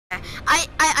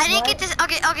I didn't get this.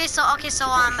 Okay, so Okay,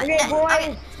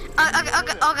 boys.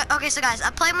 Okay, so guys,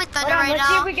 I'm playing with Thunder Hold on, right let's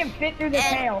see now. if we can fit through the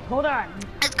tail. Hold on.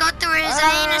 Let's go through his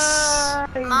anus,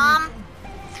 Mom.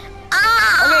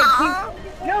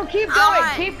 Okay, keep going,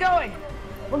 Alright. keep going.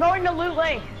 We're going to Loot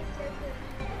Lake.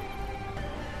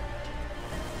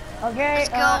 Okay, Let's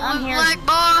go, I'm here. Lake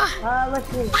boy. Let's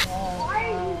see.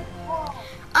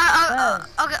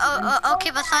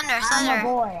 Okay, but Thunder. I'm a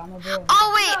boy.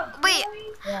 Oh wait.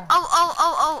 Yeah.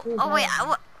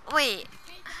 Wait.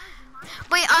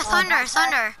 Thunder.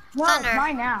 No, it's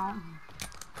mine now.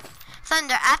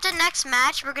 Thunder. After next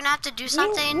match, we're gonna have to do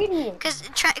something. Because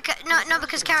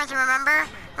because Karen, remember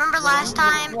last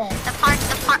time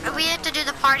we had to do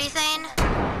the party thing.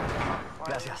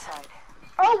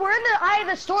 Oh, we're in the eye of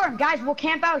the storm, guys. We'll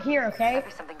camp out here, okay?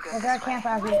 We're gonna camp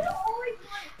out here.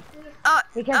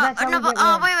 Because that's how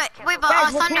wait, but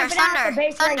guys,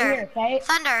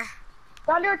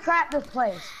 Thunder trapped this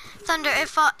place. Thunder,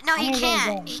 no, he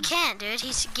can't, dude.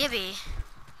 He's Gibby.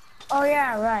 Oh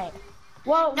yeah, right.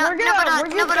 Well, we're gonna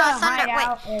hide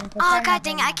out and oh god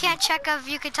dang it, I can't check if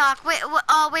you could talk. Wait,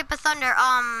 but Thunder,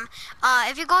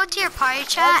 if you go to your party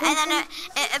chat and then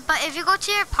but if you go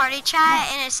to your party chat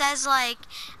and it says like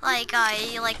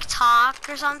talk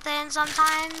or something something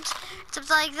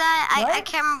like that. I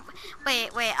can't.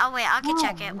 Wait, I can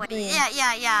check it. Wait,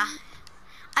 yeah.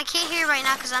 I can't hear you right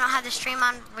now because I don't have the stream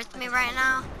on with me right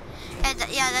now.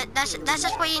 That's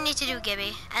just what you need to do,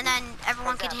 Gibby, and then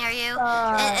everyone can hear you.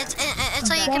 It's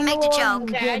so you can make the joke.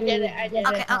 Okay, I did it.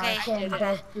 Okay.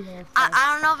 I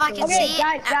don't know if I can see.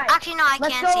 Guys, actually, no, I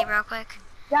can see real quick.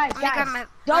 Guys,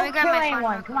 don't kill my anyone.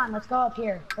 phone. Come on, let's go up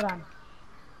here. Hold on.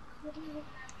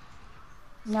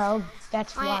 No,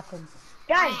 that's walking.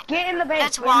 Guys, get in the base.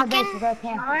 That's walking?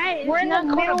 Alright, we're in the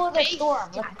middle of the storm.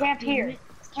 Let's camp here.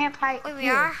 Camp height. Wait, we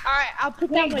are? Alright, I'll put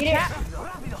down my cap.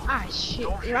 Ah, shit.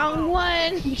 Wrong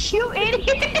one. You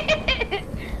idiot!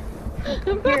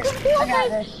 Here, I got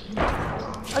this.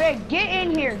 Okay, get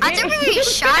in here. I think we're getting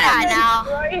shot at now.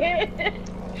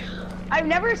 I've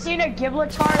never seen a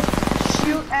Gibraltar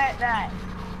shoot at that.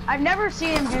 I've never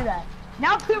seen him do that.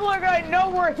 Now people are going to know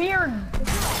we're here,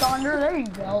 Thunder. There you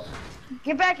go.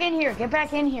 Get back in here. Get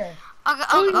back in here. Okay,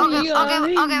 wait,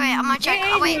 I'm gonna check.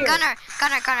 Oh, wait, Gunner,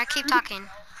 keep talking.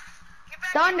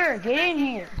 Thunder, get in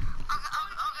here.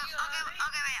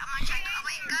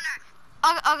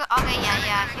 Okay,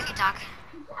 yeah, you can talk.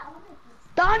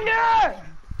 Thunder!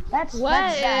 That's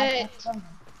what? That's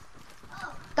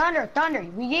Thunder,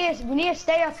 we need to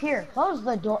stay up here. Close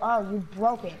the door. Oh, you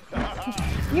broke it.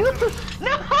 No,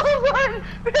 run!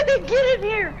 Get in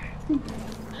here.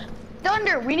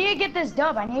 Thunder, we need to get this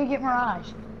dub. I need to get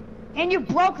Mirage. And you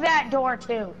broke that door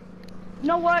too. You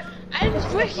know what? I just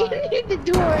freaking hit the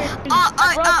door.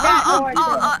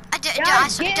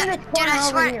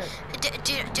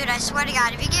 Dude, I swear to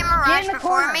God, if you get Mirage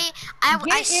before me, I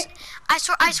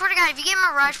swear to God, if you get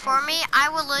Mirage for me, I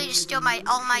will literally just steal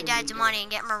all my dad's money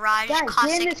and get Mirage,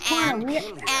 Caustic, and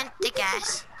the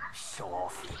gas.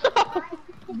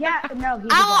 Yeah, no.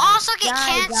 I will also get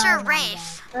Cancer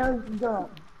Wraith.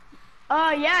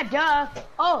 Yeah, duh.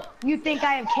 Oh, you think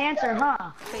I have cancer,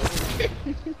 huh?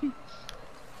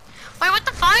 Wait, what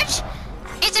the fudge?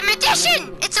 It's a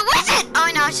magician! It's a wizard! Oh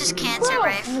no, it's just Cancer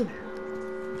Wraith.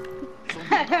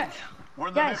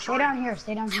 Guys, stay down here.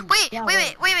 Wait. Oh,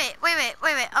 wait. Wait, no.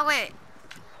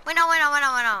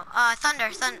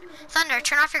 Thunder,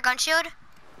 turn off your gun shield.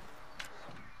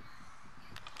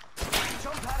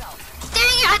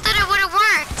 Dang it, I thought it would have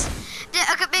worked.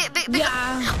 Yeah.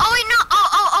 Oh wait, no.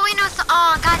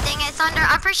 Oh, god dang it, Thunder.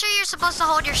 I'm pretty sure you're supposed to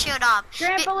hold your shield up.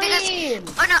 Trampoline.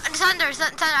 Thunder.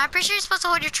 I'm pretty sure you're supposed to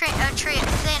hold your thing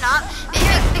up.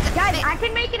 Guys, I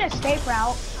can make an escape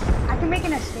route.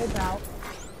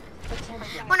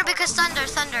 Well, no, because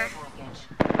Thunder.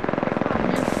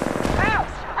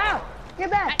 Ow! Get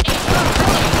back.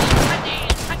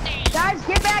 Guys,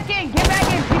 get back in.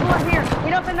 People are here.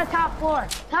 Get up in the top floor.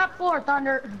 Top floor,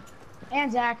 Thunder.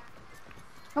 And Zach.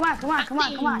 Come on.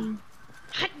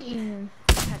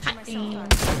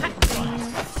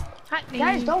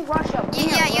 Guys, don't rush up.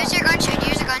 Yeah, use your gun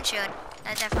shield.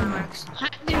 That definitely works.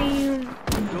 Hot damn.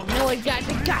 No, I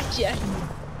gotcha.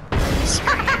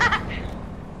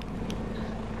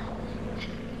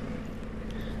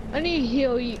 I need to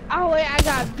heal you. Oh wait, I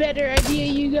got a better idea,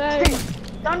 you guys.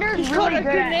 Thunder's really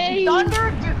good at it.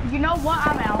 Thunder, you know what?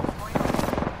 I'm out.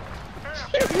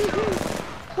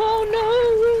 Oh no.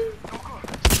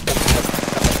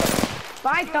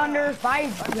 Bye, Thunder. Bye,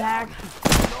 Zach.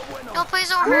 No, please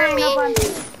don't hurt me.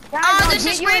 Oh, this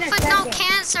is Wraith with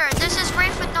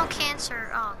no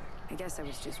cancer. Oh, I guess I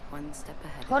was just one step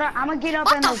ahead. Hold on, I'm gonna get up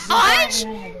What in the this. fudge?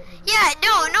 Yeah,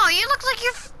 no, you look like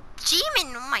you're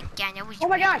G-man. Oh my god, that was Oh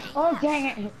my gosh! really- Oh dang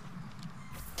it!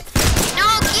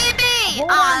 No, Gibby! Hold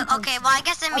on. Okay, well I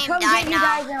guess the I'll meme come died get you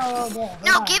guys now. in a little bit.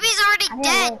 No, Hold on. Gibby's I already need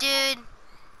dead, a- dude.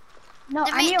 No,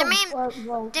 The I need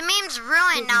meme- The meme's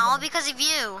ruined now, all because of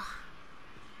you.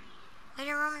 Way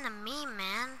to ruin the meme,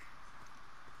 man.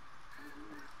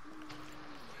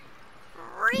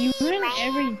 You ruin Man.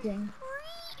 everything.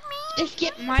 Just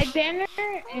get my banner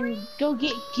and go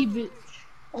get Gibbet.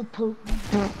 Oh poop.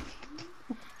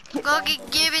 Go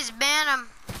get Gibby's ban him.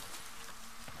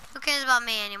 Who cares about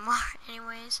me anymore,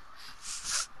 anyways?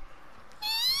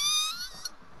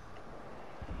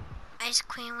 Ice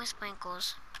cream with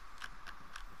sprinkles.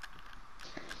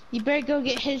 You better go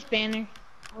get his banner.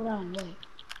 Hold on, wait.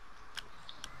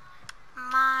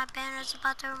 My banner's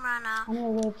about to run out. I'm gonna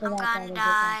wait for I'm that guy gonna to get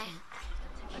die. back.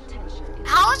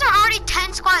 How is there already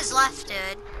 10 squads left,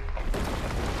 dude?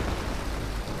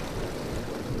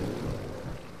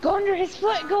 Go under his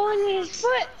foot. Go under his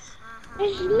foot.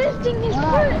 He's lifting his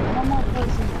Hold foot. on, one more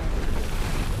person.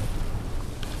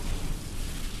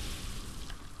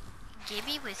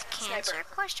 Gibby with cancer?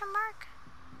 Question mark.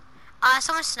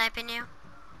 Someone's sniping you.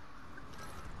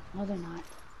 No, they're not.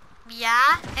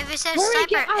 Yeah. If it says Hurry, sniper,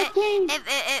 get off game. if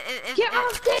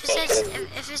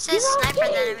it says sniper,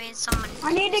 then it means someone.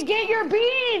 I need to get your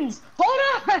beans.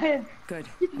 Hold on. Good.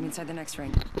 I'm inside the next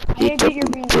ring. I need to get your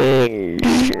beans.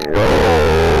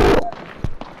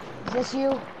 Is this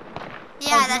you?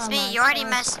 Yeah, Oh, that's no, me. no, You already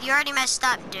sorry. messed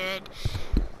up, dude.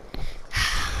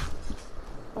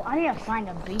 Well, I need to find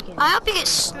a beacon. I hope you get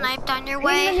sniped on your Ping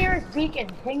the way. nearest beacon.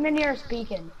 Ping the nearest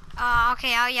beacon.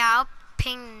 Okay. Oh yeah, I'll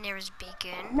ping the nearest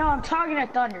beacon. No, I'm talking to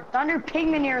Thunder. Thunder,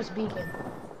 ping the nearest beacon.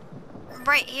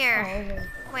 Right Oh, here. over,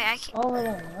 Wait, I can't. over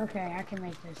there. Okay, I can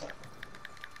make this.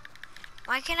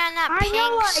 Why can I not I ping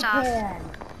know I stuff? can.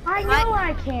 I What? know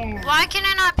I can. Why can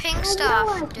I not ping I know I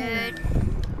stuff, can. dude?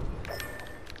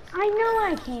 I know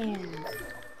I can.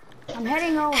 I'm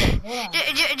heading over. Hold on.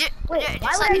 Wait, why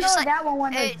Just would I just go that one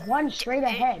when there's one straight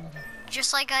ahead?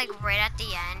 Just like right at the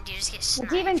end, you just get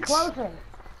sniped. It's even closer.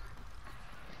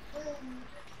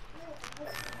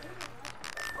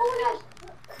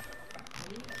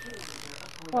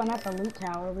 Oh, not the loot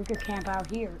tower. We could camp out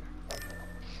here.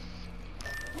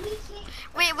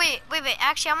 Wait.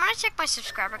 Actually, I'm gonna check my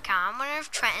subscriber count. I wonder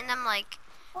if Trent and them like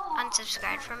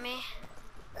unsubscribed from me.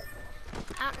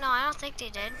 I don't think they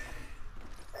did.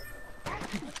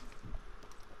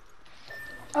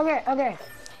 Okay.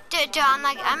 Dude,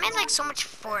 I made like so much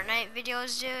Fortnite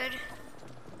videos, dude.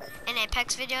 And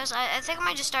Apex videos. I think I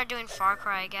might just start doing Far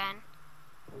Cry again.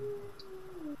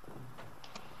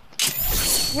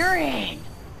 You're in.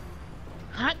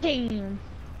 Hot damn.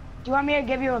 Do you want me to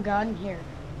give you a gun? Here.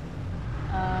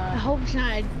 I hope it's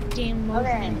not a damn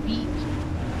Mozambique.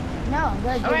 No,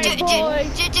 good. Alright, Dude,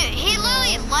 boys. Dude, he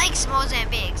literally likes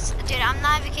Mozambiques. Dude, I'm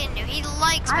not even kidding you. He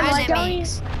likes I like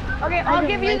Mozambiques. Okay, I'll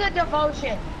give you the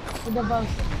devotion. The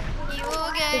devotion.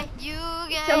 You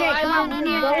get. Okay, come on, we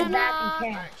need to go back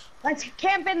and camp. Let's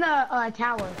camp in the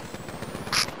tower.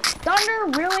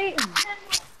 Thunder, really?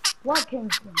 What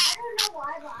Kingston?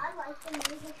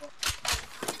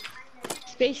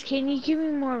 Space, can you give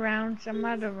me more rounds? I'm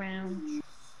out of rounds.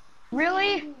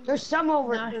 Really? There's some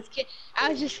over. No, I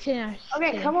was just kidding.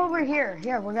 Okay, come over here.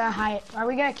 Here, we're gonna hide. Are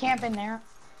we gonna camp in there?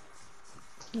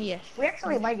 Yes. We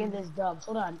actually like it this dub.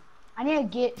 Hold on. I need to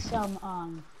get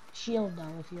some shield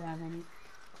though, if you have any. Do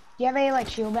you have any like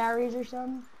shield batteries or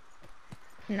something?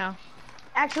 No.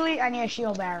 Actually, I need a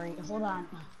shield battery. Hold on.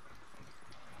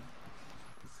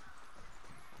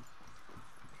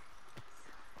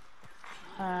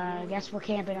 I guess we're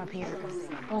camping up here.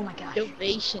 Oh my gosh.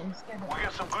 Donations. We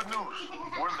got some good news.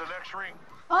 We're in the next ring.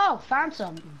 Oh, found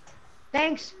some.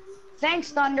 Thanks,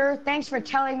 Thunder. Thanks for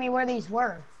telling me where these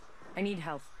were. I need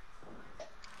help.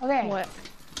 Okay. What?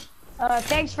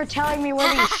 Thanks for telling me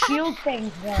where these shield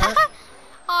things were.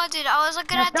 Oh, dude, I was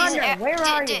looking Now, at these. Thunder, where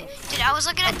are you? Dude, I was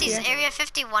looking at these Area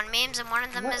 51 memes, and one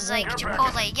of them is like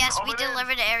Chipotle. Yes, we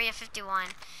delivered to Area 51.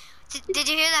 Did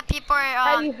you hear that people are?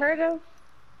 Have you heard of?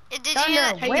 Did you hear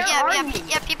that? Thunder, where are you?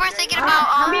 Yeah, people are thinking I'm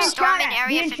about being shot storming at.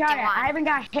 Area Being shot at. 51. I haven't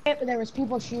got hit, but there was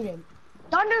people shooting.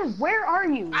 Thunder, where are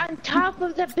you? On top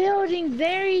of the building,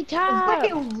 very top.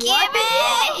 Wait, what?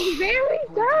 Gibby! Very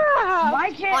top.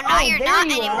 Why can't? Well, now oh, you're there not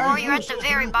you anymore. are. You're at the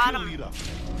very bottom.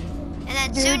 And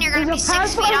then Dude, soon you're gonna be there's a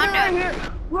 6 feet Pathfinder under.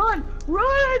 right here.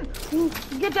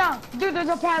 Run! Get down, dude. There's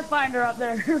a Pathfinder up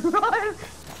there. Run!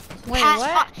 Wait, Pathfi-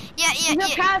 what?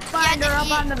 There's a Pathfinder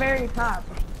up on the very top.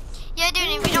 Yeah, dude,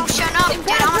 if you don't shut up, dude,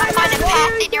 I'm gonna find a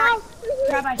path in your...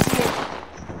 Grab my shield.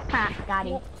 Ha, got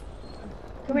him.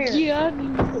 Come here. Yeah.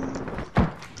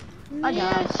 I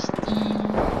got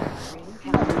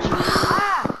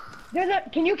Ah!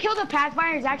 Can you kill the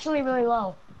Pathfinder? He's actually really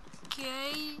low.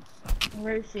 Okay.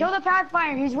 Where is he? Kill the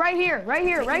Pathfinder. He's right here. Right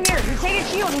here. Right here. He's taking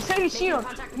shield. He's taking shield.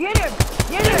 Get him.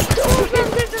 Get him.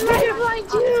 There's a lifeline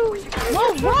too.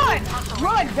 No, run.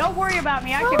 Run. Don't worry about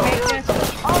me. I can make this.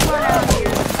 I'll run out of here.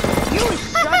 You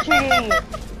such an idiot.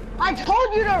 I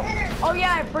told you to. Oh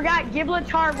yeah, I forgot.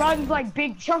 Gibraltar runs like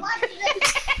big chunks.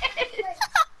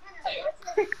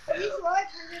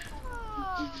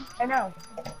 I know.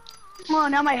 Oh,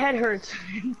 now my head hurts.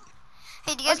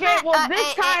 Hey, do you guys Okay, want- well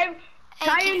this time,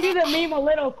 try and do the meme a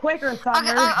little quicker,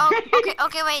 Thunder.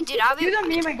 Okay, wait, dude, I'll be... Do the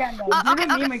meme again, though. Do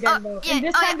the meme again, though. Yeah, And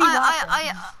this time be laughing.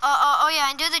 yeah,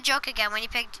 and do the joke again when you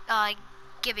picked,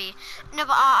 Gibby. No,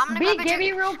 but, I'm gonna Be grab a Gibby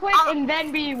drink. real quick, and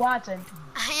then be Watson.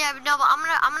 Yeah, no, but I'm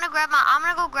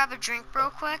gonna go grab a drink real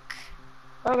quick.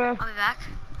 Okay. I'll be back.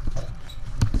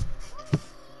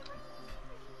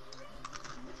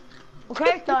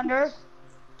 Okay, Thunder.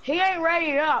 He ain't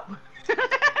ready up.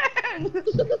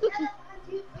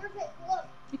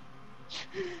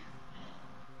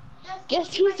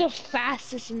 Guess who's the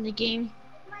fastest in the game?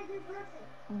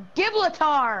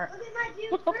 Gibraltar.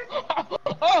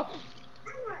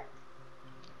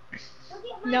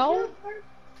 No.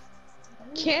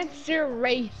 Cancer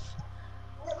race.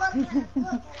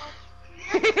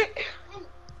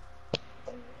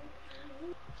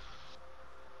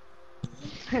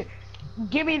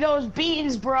 Give me those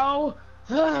beans, bro.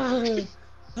 I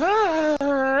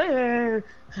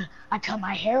cut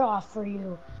my hair off for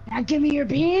you. Now give me your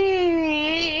beans.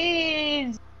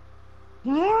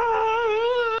 He's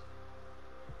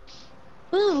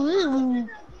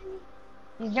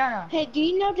gonna. Hey, do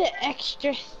you know the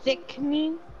extra thick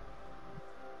meme?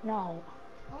 No.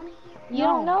 You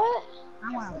don't know it?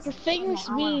 I want It's a famous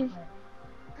meme.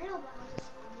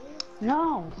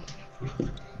 No.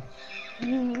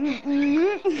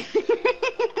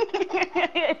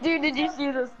 Dude, did you see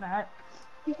this, Matt?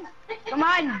 Come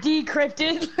on,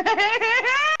 decrypted.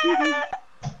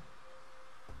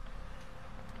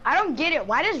 I don't get it.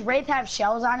 Why does Wraith have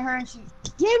shells on her and she...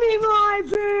 Give me my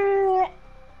bit!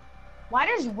 Why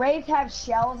does Wraith have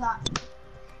shells on...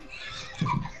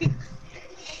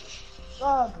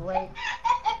 Oh, great.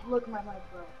 Look, my mic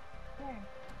broke. There.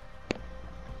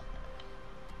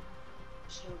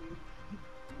 Show you.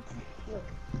 Look.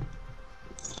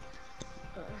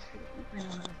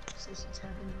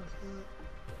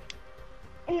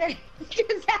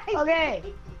 Okay,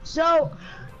 so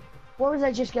what was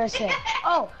I just gonna say?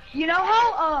 Oh, you know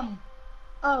how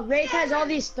Wraith has all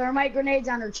these thermite grenades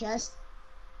on her chest?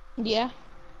 Yeah.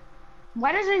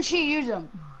 Why doesn't she use them?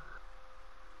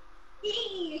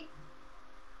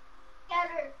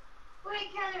 Counter. Wait,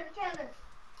 counter.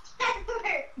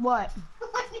 What?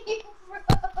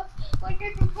 When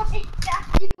you're playing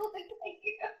that, you look like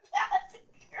you're about to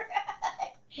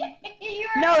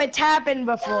cry. No, it's happened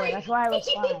before. That's why I was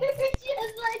fine. You're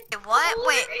just like, What?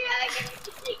 Wait.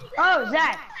 Oh,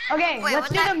 Zach. Okay, Wait, let's what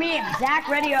do that- the meme. Zach,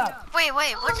 ready up. Wait,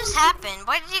 what just happened?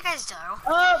 What did you guys do?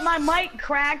 My mic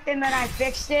cracked and then I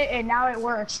fixed it and now it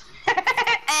works.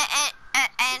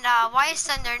 And why is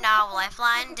Thunder now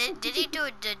Lifeline? Did he do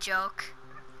the joke?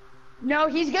 No,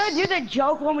 he's gonna do the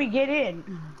joke when we get in.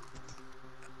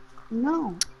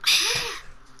 No.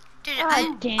 Dude,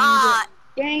 Oh, dang it.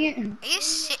 Are you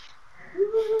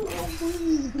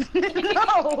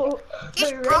No. You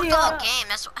just broke the whole game.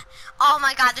 That's. Oh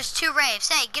my God, there's two Raves.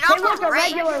 Hey, get Hey, off look, the a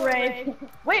Rave. regular Wraith.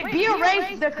 Wait, be a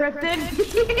Wraith, the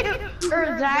Cryptid.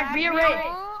 Or Zach, be a Wraith.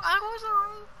 I was a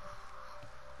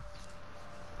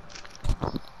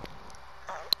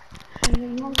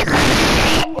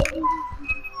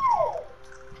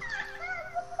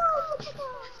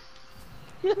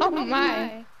Oh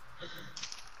my.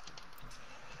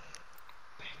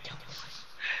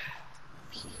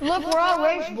 Look, we're all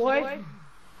Wraiths, boys.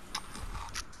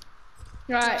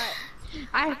 Right.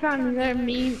 I found another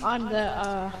meme on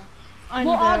the We'll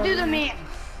all do the meme.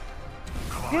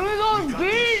 Give me those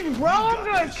beans, bro. I'm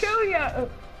gonna kill you.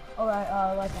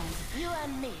 Alright, like that.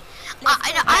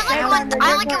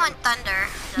 I like it when Thunder.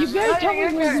 You does better it. tell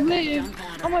me where you live.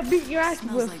 I'm gonna beat your ass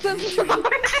with some. Dude,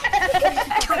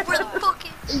 we're the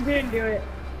fucking. He didn't do it.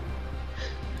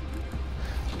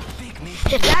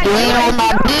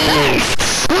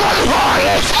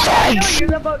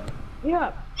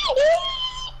 Yeah.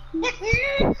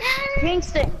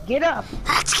 Kingston, get up.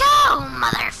 Let's go,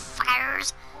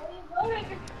 motherfuckers.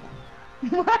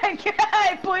 My God,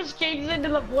 I pushed Kingston to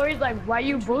the floor. He's like, why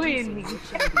you bullying me?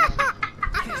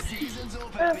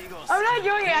 I'm not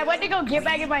joking. I went to go get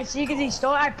back in my seat because he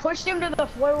stole it. I pushed him to the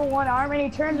floor with one arm, and he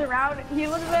turns around. He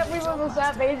looks at me with a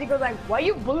sad face. He goes like, "Why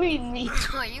you bullying me?"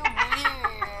 Are you weird?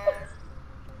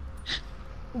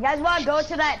 You guys want to go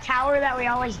to that tower that we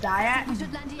always die at?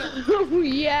 Oh,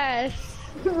 yes.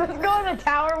 Let's go to the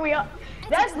tower.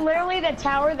 That's literally the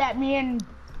tower that me and.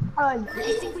 I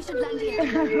think we should land here.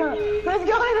 Let's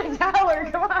go to the tower.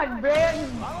 Come on,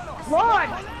 man.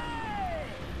 Launch.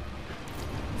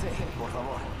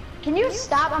 Can you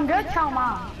stop? I'm gonna tell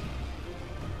Mom.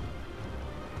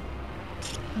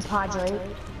 Padre.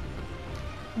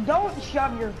 Don't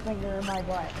shove your finger in my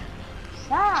butt.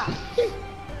 Stop.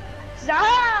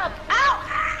 Stop!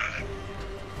 Ow!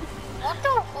 What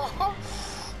the fuck?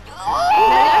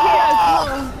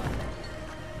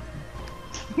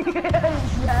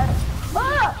 Yes.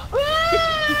 Ah! Ah!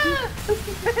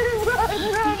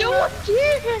 Run! No one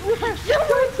cares! No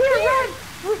one cares!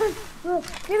 Run!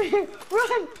 Give me!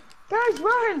 Run! Guys,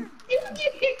 run!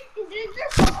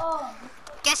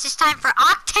 Guess it's time for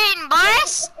Octane,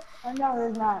 boys! Oh, no,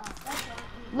 there's not.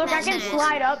 Look, Yes, I can it is.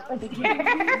 slide up the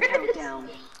stairs.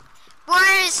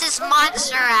 Where is this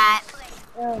monster at?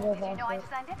 Oh, there's one. That's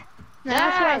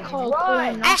what I Guys, call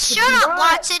run. going Hey, off the shut up, run.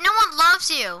 Watson. No one loves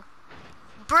you.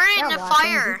 Burn it in Yeah, the Watson,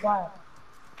 fire. be quiet.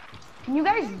 Can you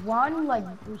guys run, like,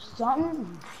 do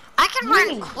something? I can run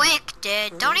Please. quick,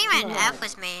 dude. Don't even F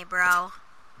with me, bro.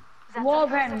 Well,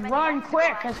 then run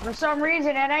quick, because for some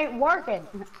reason it ain't working.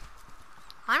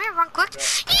 Why don't I run quick?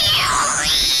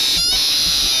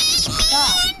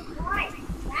 Stop.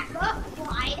 Back up,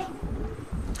 Clyde.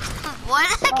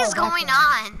 What the heck Oh, is going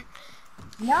that's on?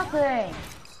 Nothing.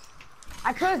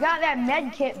 I could have got that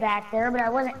med kit back there, but I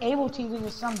wasn't able to because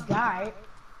of some guy.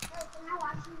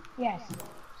 Yes.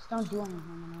 Just don't do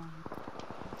anything.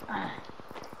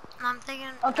 I'm thinking.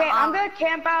 Okay, I'm gonna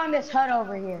camp out in this hut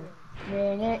over here.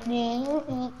 Can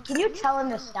you tell him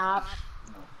to stop?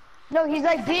 No, he's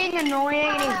like being annoying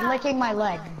and he's licking my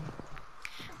leg.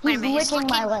 Wait a He's minute, he's licking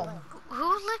my licking- leg.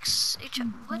 Who licks each other?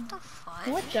 What the fuck?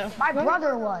 What the? My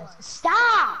brother was.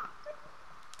 Stop!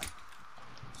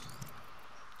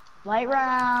 Light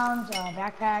rounds,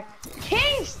 backpack.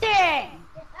 Kingston!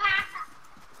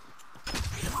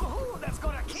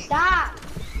 Stop!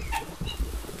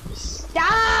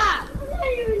 Stop!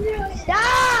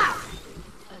 Stop!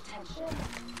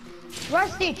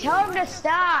 Rusty, tell him to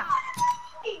stop!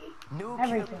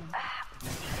 Everything.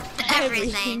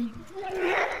 Everything.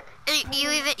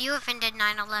 You even did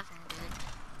 9/11,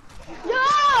 dude.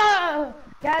 No!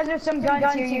 Guys, there's some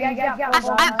guns here. You guys got I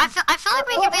feel like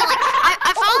we could be like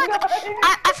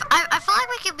I feel like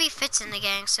we could be Fitz in the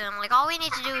gang soon. Like all we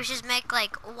need to do is just make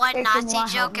like one Fitz and Nazi what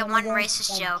joke and one happened, racist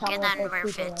like, joke, tell and what then those we're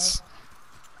people Fitz.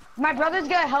 My brother's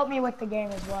gonna help me with the game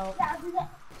as well. You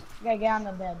gotta get on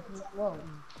the bed. Whoa.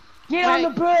 Get on the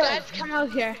bed! Guys, come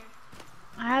out here.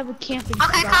 I have a camping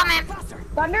Okay, spot. come in.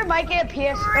 Thunder might get a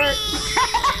PS.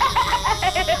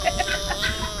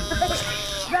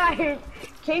 Guys,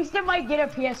 Kingston might get a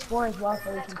PS4 as well,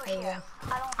 so we can play this.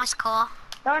 That's cool.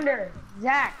 Thunder,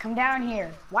 Zach, come down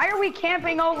here. Why are we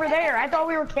camping over there? I thought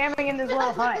we were camping in this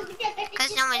little hut.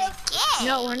 Cause nobody's gay.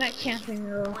 No, we're not camping in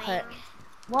the little hut.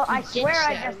 Well, I Get swear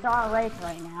I shot. just saw a wraith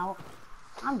right now.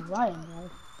 I'm running, bro.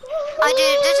 Oh,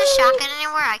 dude, there's a shotgun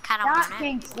anywhere. I kind of Not want it.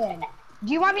 Kingston.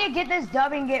 Do you want me to get this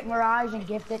dub and get Mirage and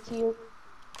gift it to you?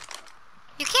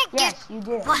 You can't Yes, you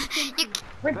do.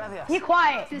 get. Be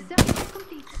quiet.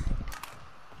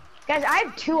 Guys, I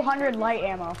have 200 light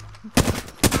ammo.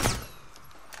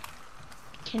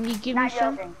 Can you give me Not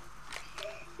some? joking.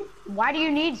 Why do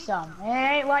you need some? It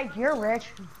ain't like you're rich.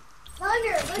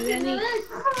 Thunder, listen to this.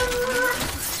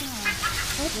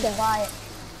 Be quiet.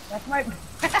 That's my...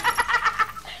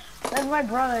 That's my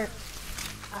brother.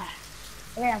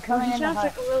 Okay, I'm coming He in the sounds hut.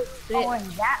 like a little Oh, bit. in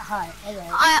that hut. Okay.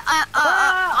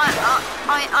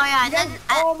 Oh yeah, Guys, then,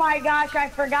 oh my gosh, I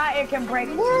forgot it can break.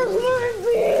 Okay, oh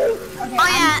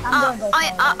yeah, I'm doing this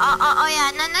already. oh yeah,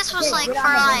 and then this was Okay, like get for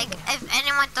on the like bed. if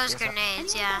anyone throws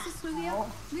grenades, yeah.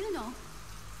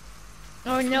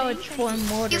 Oh no, it's for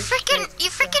mortar. You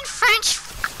freaking French.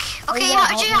 Fuck. Okay, yeah,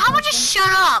 how about just shut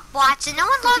up, Watson? No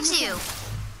one loves you.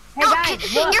 Hey No, guys,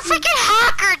 look. you're freaking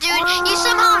hacker, dude. You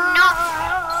somehow know.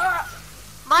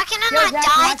 Why can I Yo, not Zach,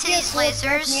 die watch to this these with me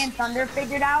lasers? and Thunder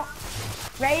figured out.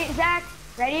 Ready, Zach?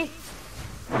 Ready?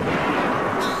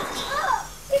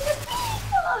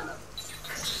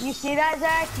 You see that,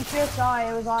 Zach? You should have saw it.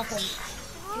 It was awesome.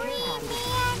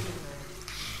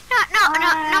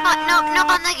 No,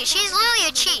 but like, she's literally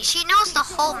a cheat. She knows the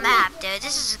whole map, dude.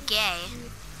 This is gay.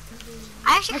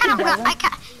 I actually kind of,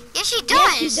 yeah, she Yeah,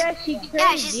 does. she does. She created.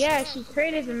 Yeah, she's- Yeah, she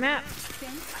created the map.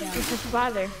 With his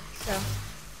father. So.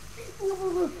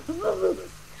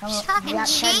 Just fucking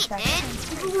cheat, dude.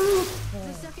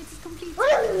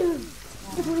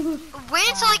 Wait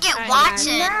until I get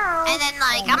Watson, and then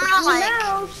like I'm gonna like.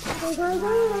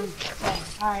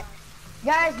 Alright.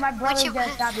 Guys, my brother's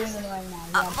gonna stop being annoying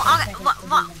now.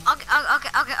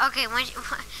 Okay.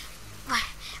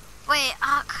 Wait,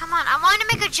 come on. I wanted to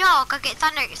make a joke. Okay,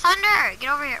 Thunder, get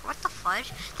over here. What the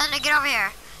fudge? Thunder, get over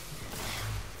here.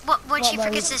 What she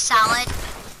forgets the salad.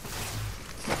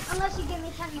 Unless you give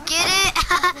me 10 more. Get it?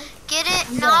 Get it?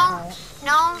 No.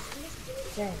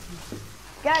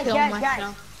 Guys.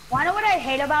 Wanna know what I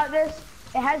hate about this?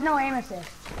 It has no aim assist.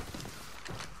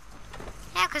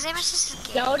 Yeah, because aim assist is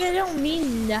gay. No, they don't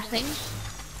mean nothing.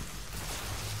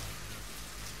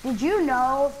 Did you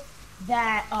know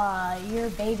that your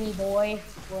baby boy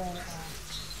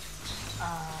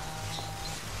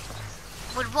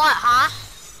Would what, huh?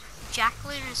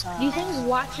 Jacqueline is. Do you think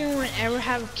Watson would ever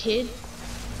have a kid?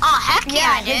 Oh, heck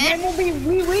yeah, his dude. name will be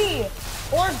Wee Wee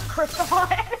or Crystal.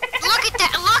 Look at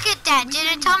that. Did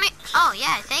it tell me? Oh,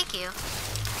 yeah, thank you.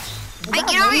 Hey,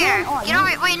 get over here. Get over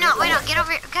here. Wait, no. Get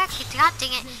over here. God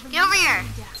dang it. Get over here.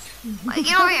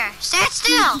 Get over here. Stand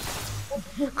still.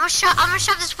 I'm gonna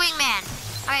shove this wingman.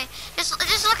 Alright, just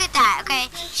look at that, okay?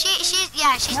 She's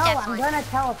No, dead I'm for it. gonna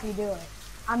tell if you do it.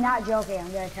 I'm not joking,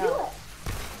 I'm gonna tell.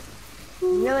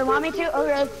 You really want me to?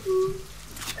 Okay.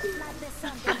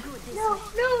 No,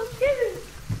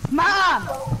 Mom!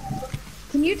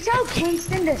 Can you tell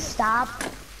Kingston to stop?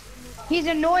 He's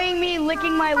annoying me,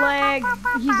 licking my leg.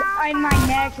 He's in my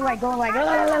neck, like going like. La,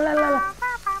 la, la, la.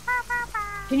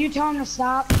 Can you tell him to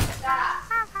stop?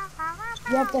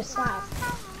 You have to stop.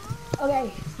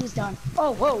 Okay, he's done.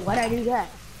 Oh, whoa, why'd I do that?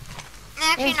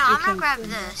 Actually, no, I'm gonna grab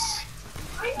this.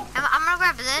 I'm gonna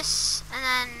grab this, and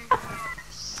then...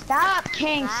 Stop,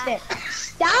 Kingston!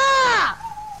 Stop!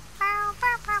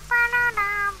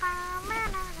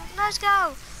 Let's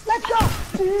go! Let's go!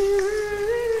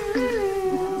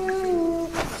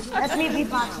 That's me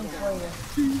beatboxing for you.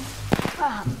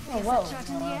 Oh, whoa.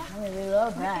 I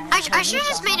love that. I should've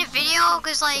just made a video,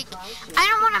 cause like, I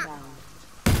don't wanna...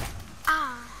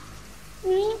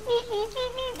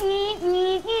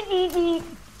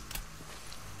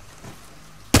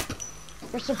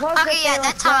 We're supposed to say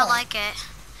that's how I like it.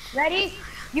 Ready?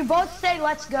 You both say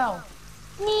let's go.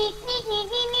 Let's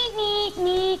go!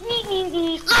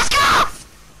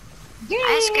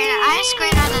 I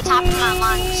screamed at the top of my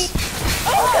lungs.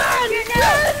 Oh God! Get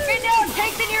down!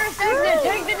 Take the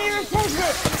nearest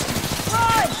exit!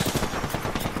 Run!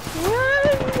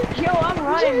 Yo, I'm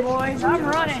running, boys. I'm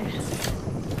running.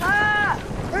 Ah!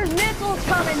 There's missiles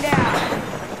coming down.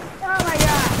 Oh my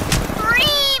God.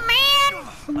 Free, man!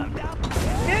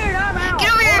 Dude, I'm out. Get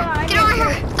over here! Get over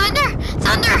here!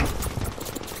 Thunder!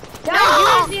 Guys, you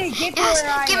guys need to get to where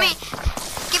I am.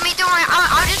 Give me, don't worry.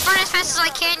 I'll just run as fast as I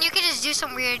can. You can just do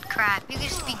some weird crap. You can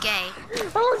just be gay.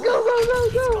 Oh,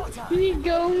 go! You need to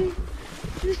go.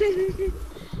 You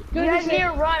guys need to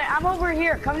run. I'm over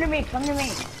here. Come to me.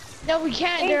 No, we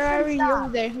can't. They're already over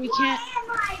there. We can't.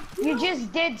 You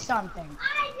just did something.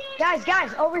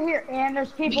 Guys, over here. And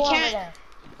there's people over there.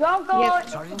 Don't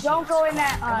go in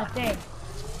that thing.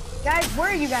 Guys, where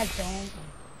are you guys going?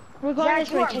 We're going this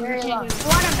way. You want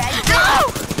to beg? No!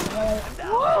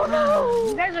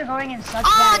 You guys are going in such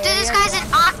Oh, bad dude, this areas. guy's an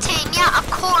Octane. Yeah, of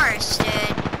course,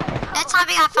 dude. That's how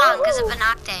we got found, because of an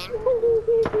Octane.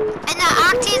 And the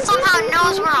Octane somehow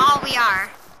knows where all we are.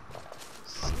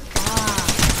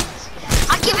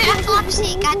 I'll give it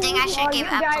epilepsy. God dang, I should give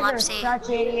it epilepsy. You guys are such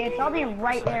idiots. I'll be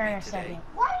right there in a second.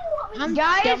 I'm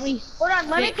Guys, dummy. hold on.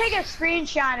 Let me take a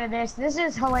screenshot of this. This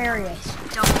is hilarious.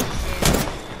 Don't be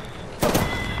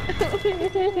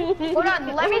Hold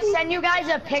on. Let me send you guys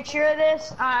a picture of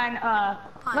this on.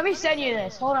 Let me send you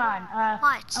this. Hold on.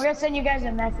 What? I'm gonna send you guys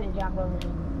a message on Google.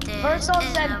 This First, I'll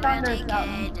is send a Thunder really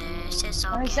something. good, this is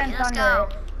Let me okay. send Let's Thunder.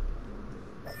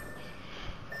 go.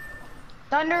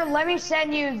 Thunder, let me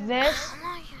send you this. I'm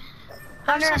not even-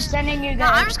 Thunder, I'm sending you this. No,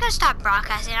 I'm just gonna stop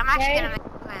broadcasting. I'm actually Okay. gonna make.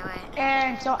 Wait.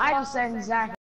 And so I will send Zach.